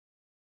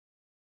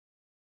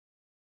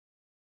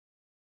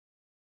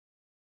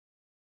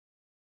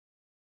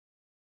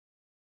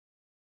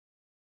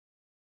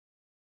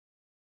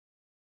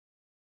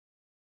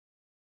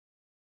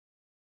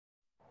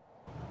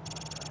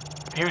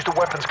Use the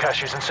weapons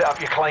caches and set up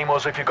your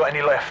claymores if you've got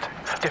any left.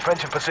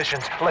 Defensive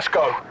positions, let's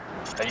go.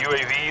 A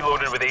UAV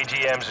loaded with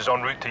AGMs is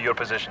en route to your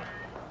position.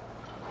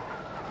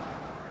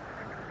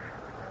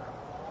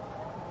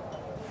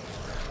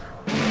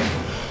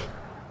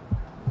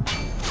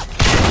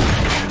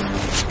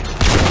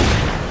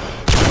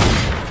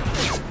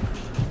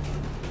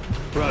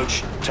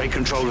 Roach, take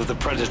control of the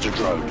Predator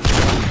drone.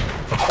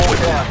 A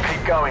quarter down,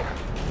 keep going.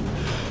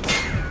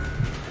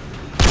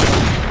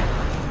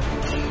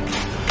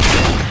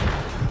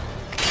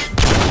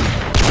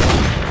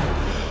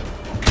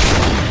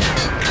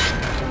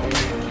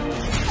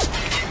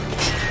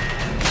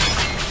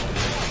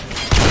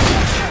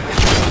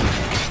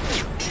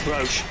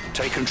 Roach,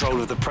 take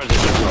control of the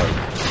Predator drone.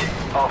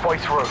 Halfway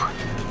through.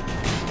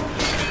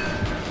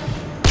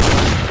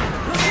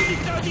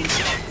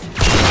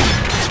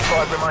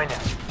 5 remaining.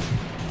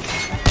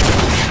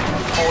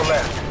 4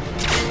 left.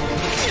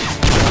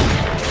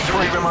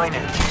 3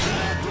 remaining.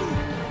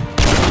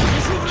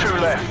 2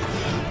 left.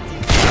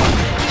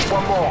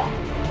 1 more.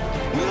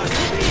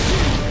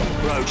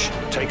 Roach,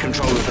 take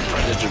control of the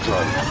Predator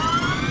drone.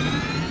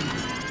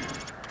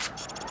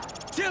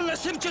 Цель на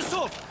 7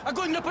 часов!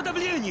 Огонь на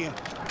подавление!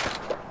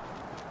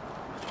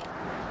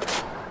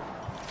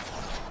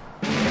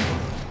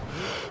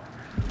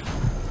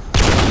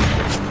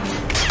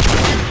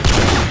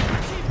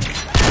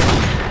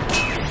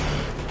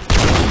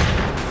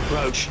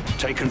 Roach,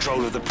 take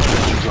control of the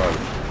Predator drone.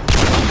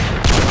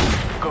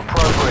 Good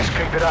progress,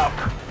 keep it up.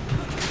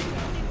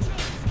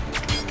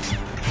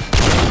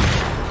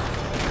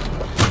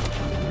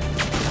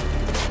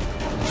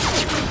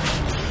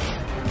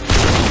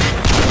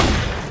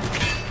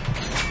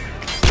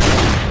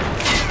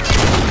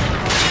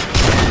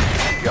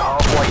 You're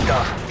halfway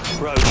done.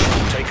 Roach,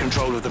 take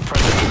control of the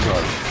Predator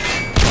drone.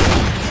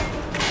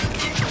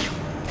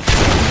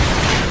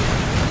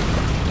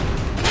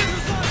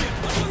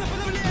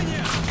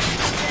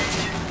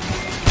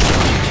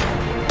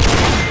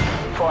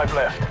 5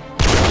 left.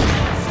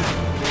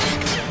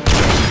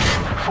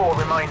 4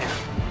 remaining.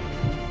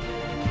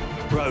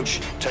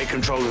 Roach, take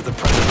control of the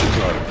Predator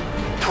drone.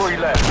 3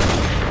 left.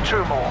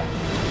 2 more.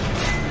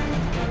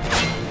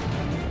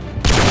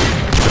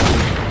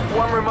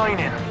 1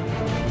 remaining.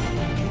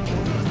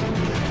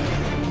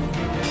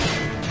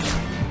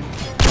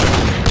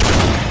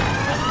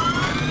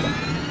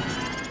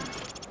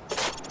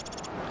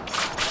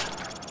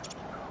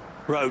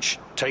 Roach,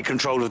 take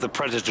control of the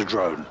Predator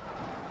drone.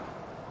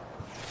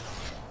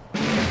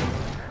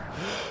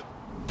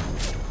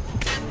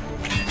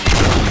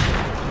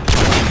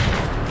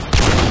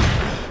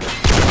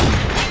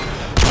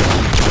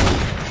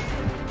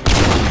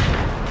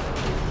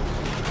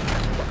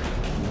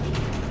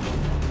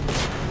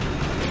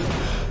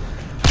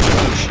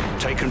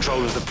 Take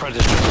control of the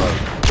Predator drone.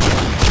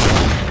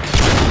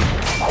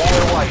 All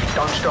the way,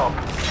 don't stop.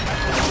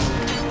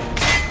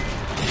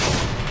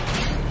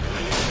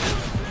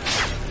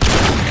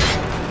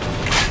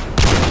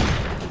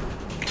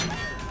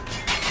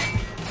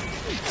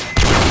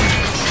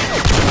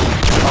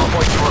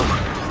 Halfway through.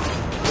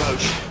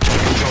 Roach,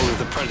 take control of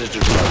the Predator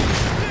drone.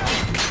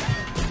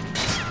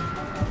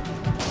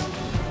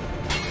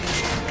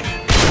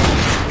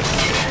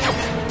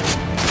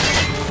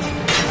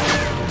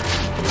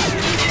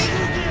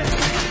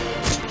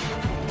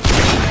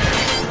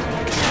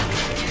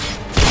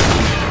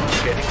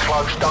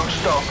 Close, don't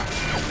stop.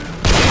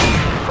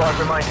 5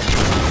 remaining.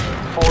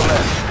 4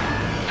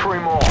 left. 3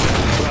 more.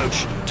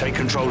 Roach, take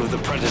control of the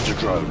Predator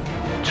drone.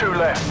 2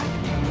 left.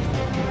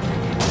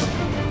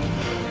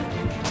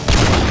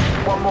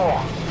 1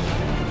 more.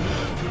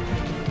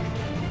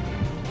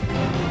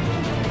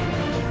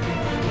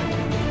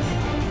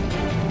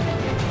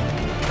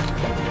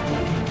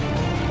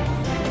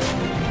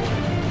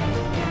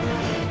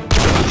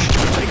 Roach,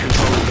 take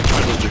control of the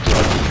Predator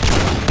drone.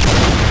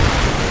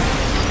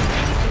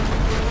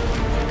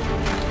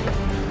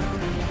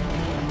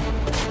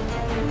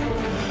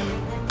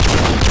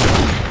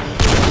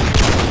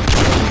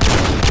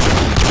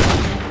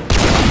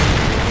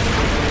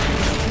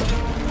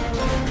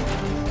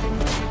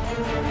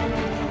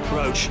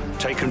 Roach,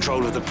 take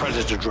control of the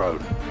Predator drone.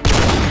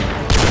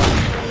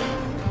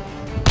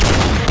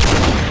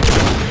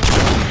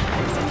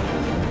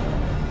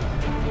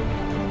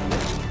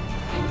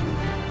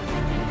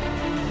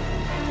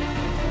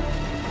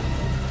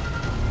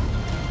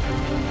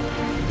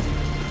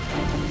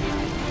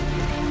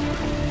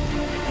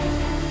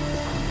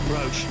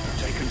 Roach,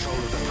 take control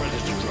of the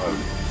Predator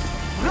drone.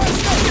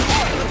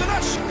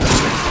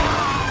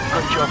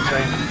 Good job,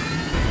 team.